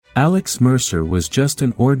Alex Mercer was just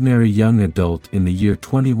an ordinary young adult in the year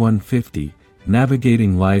 2150,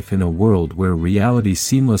 navigating life in a world where reality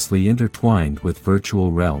seamlessly intertwined with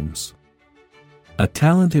virtual realms. A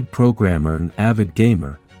talented programmer and avid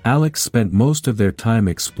gamer, Alex spent most of their time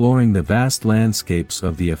exploring the vast landscapes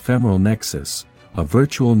of the Ephemeral Nexus, a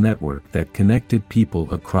virtual network that connected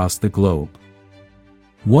people across the globe.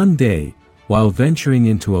 One day, while venturing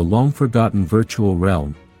into a long-forgotten virtual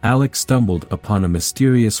realm, Alex stumbled upon a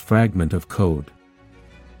mysterious fragment of code.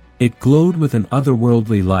 It glowed with an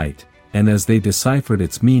otherworldly light, and as they deciphered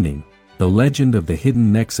its meaning, the legend of the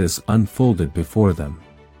hidden nexus unfolded before them.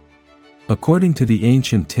 According to the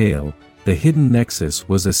ancient tale, the hidden nexus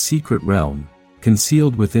was a secret realm,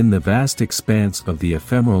 concealed within the vast expanse of the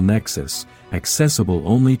ephemeral nexus, accessible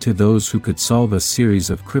only to those who could solve a series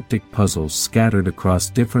of cryptic puzzles scattered across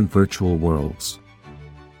different virtual worlds.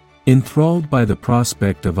 Enthralled by the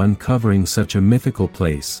prospect of uncovering such a mythical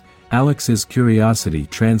place, Alex's curiosity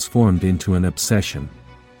transformed into an obsession.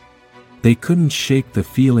 They couldn't shake the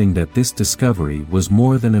feeling that this discovery was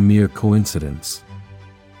more than a mere coincidence.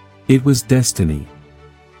 It was destiny.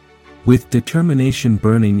 With determination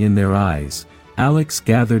burning in their eyes, Alex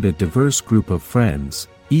gathered a diverse group of friends,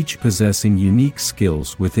 each possessing unique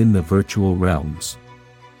skills within the virtual realms.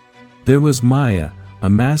 There was Maya, a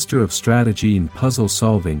master of strategy and puzzle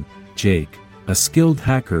solving, Jake, a skilled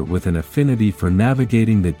hacker with an affinity for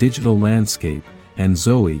navigating the digital landscape, and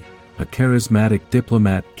Zoe, a charismatic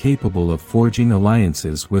diplomat capable of forging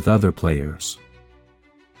alliances with other players.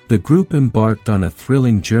 The group embarked on a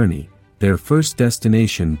thrilling journey, their first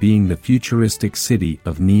destination being the futuristic city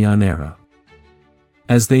of Neon Era.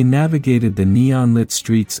 As they navigated the neon-lit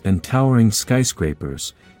streets and towering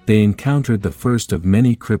skyscrapers, they encountered the first of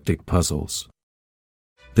many cryptic puzzles.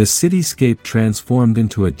 The cityscape transformed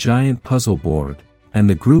into a giant puzzle board, and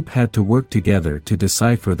the group had to work together to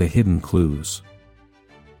decipher the hidden clues.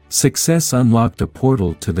 Success unlocked a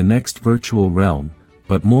portal to the next virtual realm,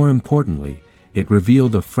 but more importantly, it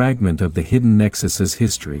revealed a fragment of the hidden nexus's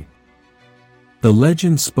history. The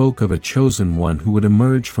legend spoke of a chosen one who would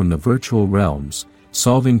emerge from the virtual realms,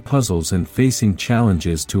 solving puzzles and facing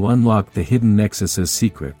challenges to unlock the hidden nexus's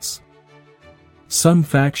secrets. Some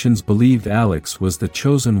factions believed Alex was the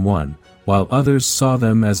chosen one, while others saw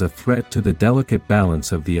them as a threat to the delicate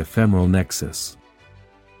balance of the ephemeral nexus.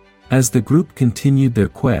 As the group continued their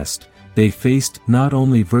quest, they faced not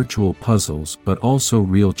only virtual puzzles but also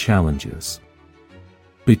real challenges.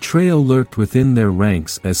 Betrayal lurked within their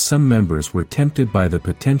ranks as some members were tempted by the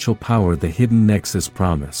potential power the hidden nexus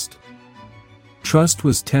promised. Trust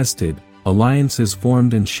was tested, alliances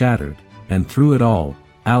formed and shattered, and through it all,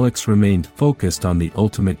 Alex remained focused on the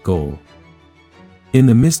ultimate goal. In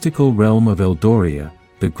the mystical realm of Eldoria,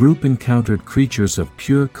 the group encountered creatures of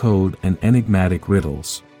pure code and enigmatic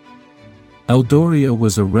riddles. Eldoria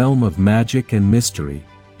was a realm of magic and mystery,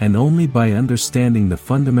 and only by understanding the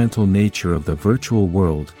fundamental nature of the virtual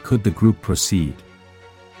world could the group proceed.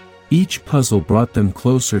 Each puzzle brought them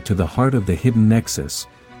closer to the heart of the hidden nexus,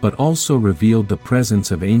 but also revealed the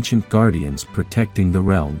presence of ancient guardians protecting the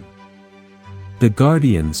realm. The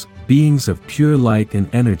guardians, beings of pure light and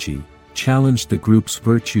energy, challenged the group's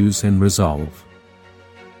virtues and resolve.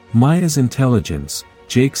 Maya's intelligence,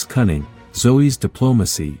 Jake's cunning, Zoe's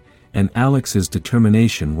diplomacy, and Alex's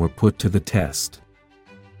determination were put to the test.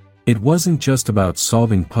 It wasn't just about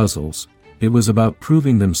solving puzzles, it was about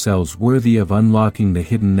proving themselves worthy of unlocking the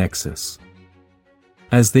hidden nexus.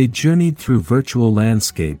 As they journeyed through virtual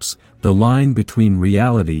landscapes, the line between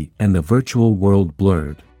reality and the virtual world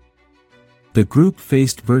blurred. The group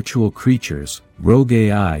faced virtual creatures, rogue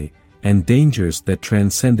AI, and dangers that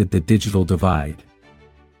transcended the digital divide.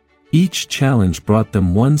 Each challenge brought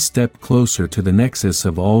them one step closer to the nexus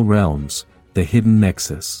of all realms, the hidden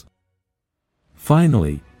nexus.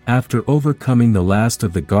 Finally, after overcoming the last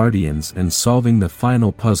of the guardians and solving the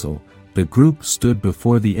final puzzle, the group stood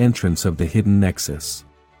before the entrance of the hidden nexus.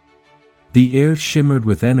 The air shimmered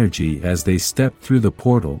with energy as they stepped through the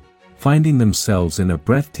portal, finding themselves in a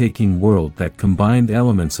breathtaking world that combined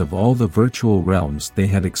elements of all the virtual realms they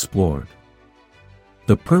had explored.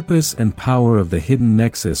 The purpose and power of the hidden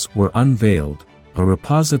nexus were unveiled, a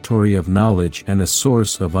repository of knowledge and a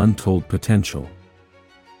source of untold potential.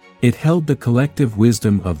 It held the collective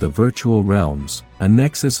wisdom of the virtual realms, a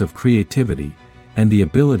nexus of creativity, and the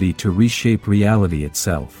ability to reshape reality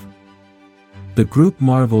itself. The group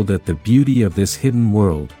marveled at the beauty of this hidden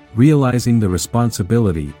world, realizing the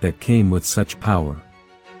responsibility that came with such power.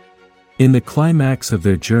 In the climax of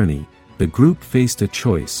their journey, the group faced a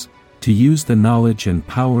choice: to use the knowledge and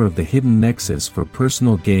power of the hidden nexus for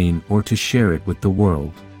personal gain or to share it with the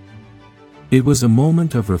world. It was a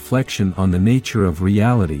moment of reflection on the nature of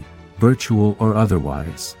reality, virtual or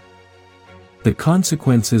otherwise. The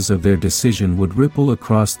consequences of their decision would ripple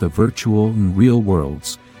across the virtual and real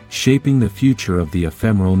worlds, shaping the future of the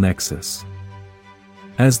Ephemeral Nexus.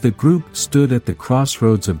 As the group stood at the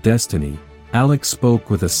crossroads of destiny, Alex spoke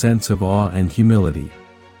with a sense of awe and humility.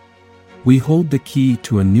 "We hold the key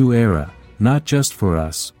to a new era, not just for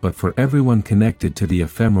us but for everyone connected to the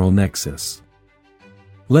Ephemeral Nexus.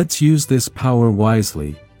 Let's use this power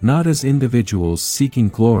wisely, not as individuals seeking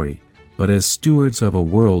glory, but as stewards of a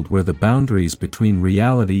world where the boundaries between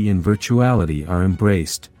reality and virtuality are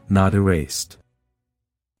embraced, not erased."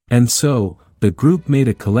 And so, the group made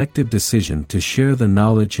a collective decision to share the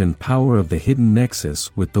knowledge and power of the hidden nexus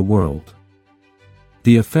with the world.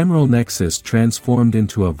 The Ephemeral Nexus transformed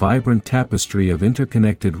into a vibrant tapestry of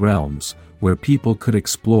interconnected realms, where people could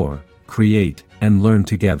explore, create, and learn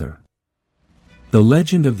together. The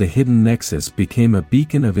legend of the hidden nexus became a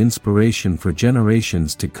beacon of inspiration for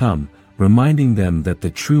generations to come, reminding them that the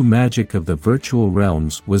true magic of the virtual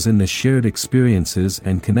realms was in the shared experiences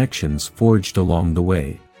and connections forged along the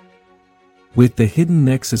way. With the hidden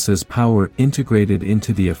nexus's power integrated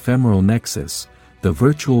into the Ephemeral Nexus, the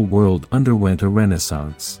virtual world underwent a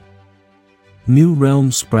renaissance. New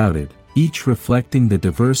realms sprouted, each reflecting the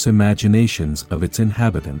diverse imaginations of its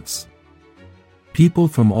inhabitants. People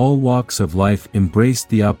from all walks of life embraced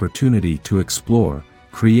the opportunity to explore,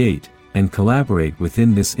 create, and collaborate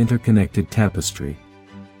within this interconnected tapestry.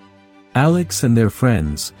 Alex and their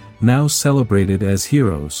friends, now celebrated as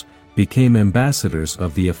heroes, became ambassadors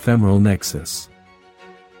of the Ephemeral Nexus.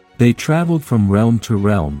 They traveled from realm to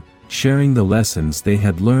realm, sharing the lessons they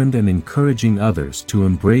had learned and encouraging others to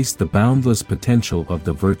embrace the boundless potential of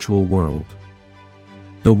the virtual world.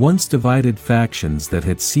 The once divided factions that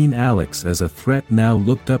had seen Alex as a threat now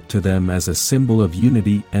looked up to them as a symbol of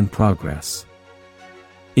unity and progress.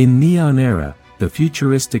 In Neon Era, the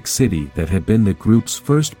futuristic city that had been the group's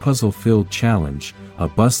first puzzle-filled challenge, a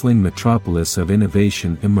bustling metropolis of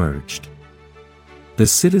innovation emerged. The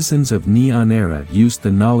citizens of Neon Era used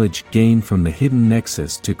the knowledge gained from the hidden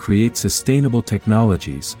nexus to create sustainable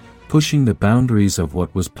technologies, pushing the boundaries of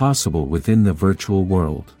what was possible within the virtual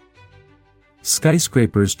world.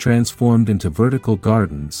 Skyscrapers transformed into vertical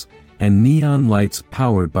gardens, and neon lights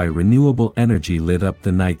powered by renewable energy lit up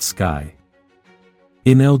the night sky.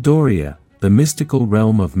 In Eldoria, the mystical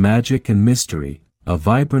realm of magic and mystery, a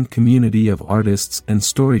vibrant community of artists and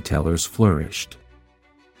storytellers flourished.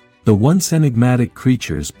 The once enigmatic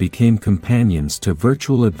creatures became companions to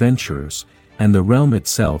virtual adventurers, and the realm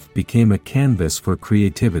itself became a canvas for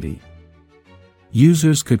creativity.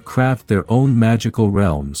 Users could craft their own magical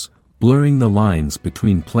realms, blurring the lines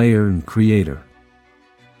between player and creator.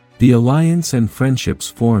 The alliance and friendships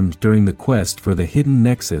formed during the quest for the hidden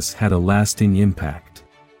nexus had a lasting impact.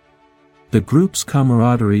 The group's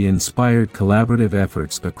camaraderie inspired collaborative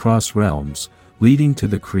efforts across realms, leading to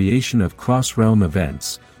the creation of cross-realm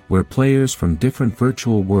events, where players from different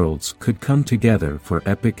virtual worlds could come together for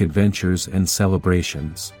epic adventures and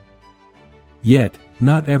celebrations. Yet,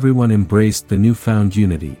 not everyone embraced the newfound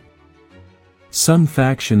unity. Some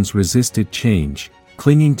factions resisted change,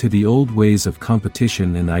 clinging to the old ways of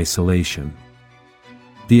competition and isolation.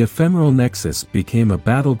 The Ephemeral Nexus became a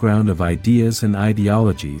battleground of ideas and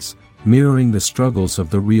ideologies, mirroring the struggles of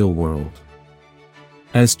the real world.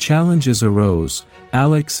 As challenges arose,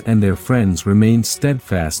 Alex and their friends remained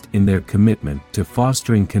steadfast in their commitment to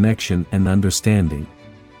fostering connection and understanding.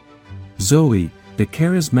 Zoe, the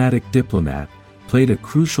charismatic diplomat, played a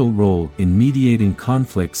crucial role in mediating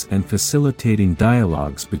conflicts and facilitating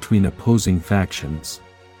dialogues between opposing factions.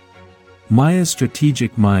 Maya's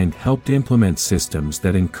strategic mind helped implement systems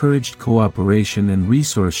that encouraged cooperation and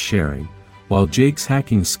resource sharing, while Jake's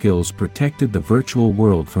hacking skills protected the virtual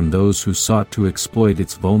world from those who sought to exploit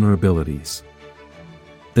its vulnerabilities.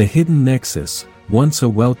 The hidden nexus, once a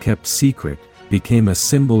well-kept secret, became a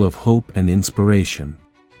symbol of hope and inspiration.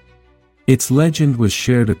 Its legend was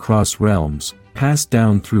shared across realms, passed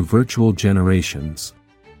down through virtual generations.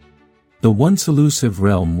 The once elusive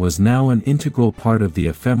realm was now an integral part of the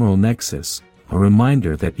Ephemeral Nexus, a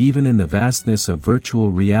reminder that even in the vastness of virtual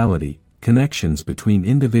reality, connections between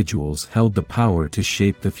individuals held the power to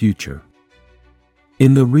shape the future.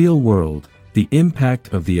 In the real world, the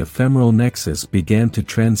impact of the Ephemeral Nexus began to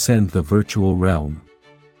transcend the virtual realm.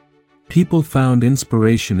 People found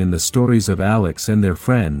inspiration in the stories of Alex and their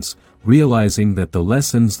friends, realizing that the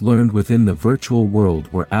lessons learned within the virtual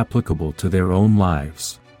world were applicable to their own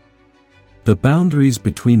lives. The boundaries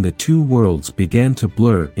between the two worlds began to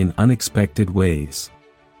blur in unexpected ways.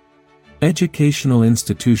 Educational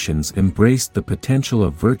institutions embraced the potential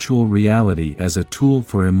of virtual reality as a tool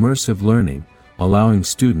for immersive learning, allowing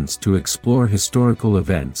students to explore historical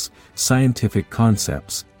events, scientific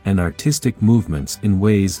concepts, and artistic movements in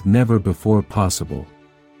ways never before possible.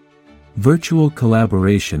 Virtual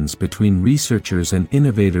collaborations between researchers and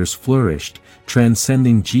innovators flourished,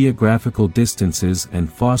 transcending geographical distances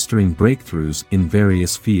and fostering breakthroughs in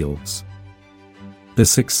various fields. The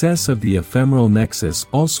success of the Ephemeral Nexus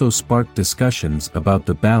also sparked discussions about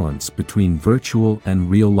the balance between virtual and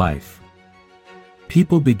real life.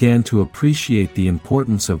 People began to appreciate the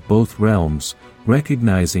importance of both realms,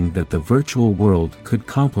 recognizing that the virtual world could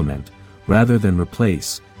complement, rather than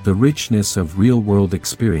replace, the richness of real-world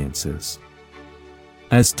experiences.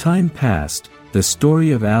 As time passed, the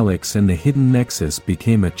story of Alex and the Hidden Nexus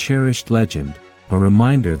became a cherished legend, a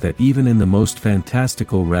reminder that even in the most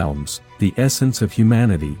fantastical realms, the essence of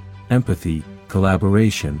humanity, empathy,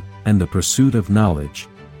 collaboration, and the pursuit of knowledge,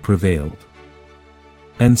 prevailed.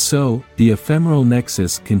 And so, the Ephemeral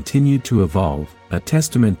Nexus continued to evolve, a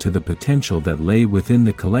testament to the potential that lay within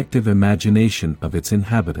the collective imagination of its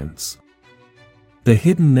inhabitants. The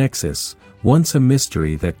Hidden Nexus, once a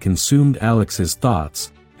mystery that consumed Alex's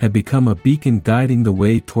thoughts, had become a beacon guiding the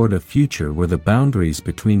way toward a future where the boundaries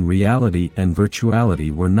between reality and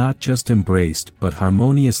virtuality were not just embraced but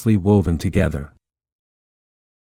harmoniously woven together.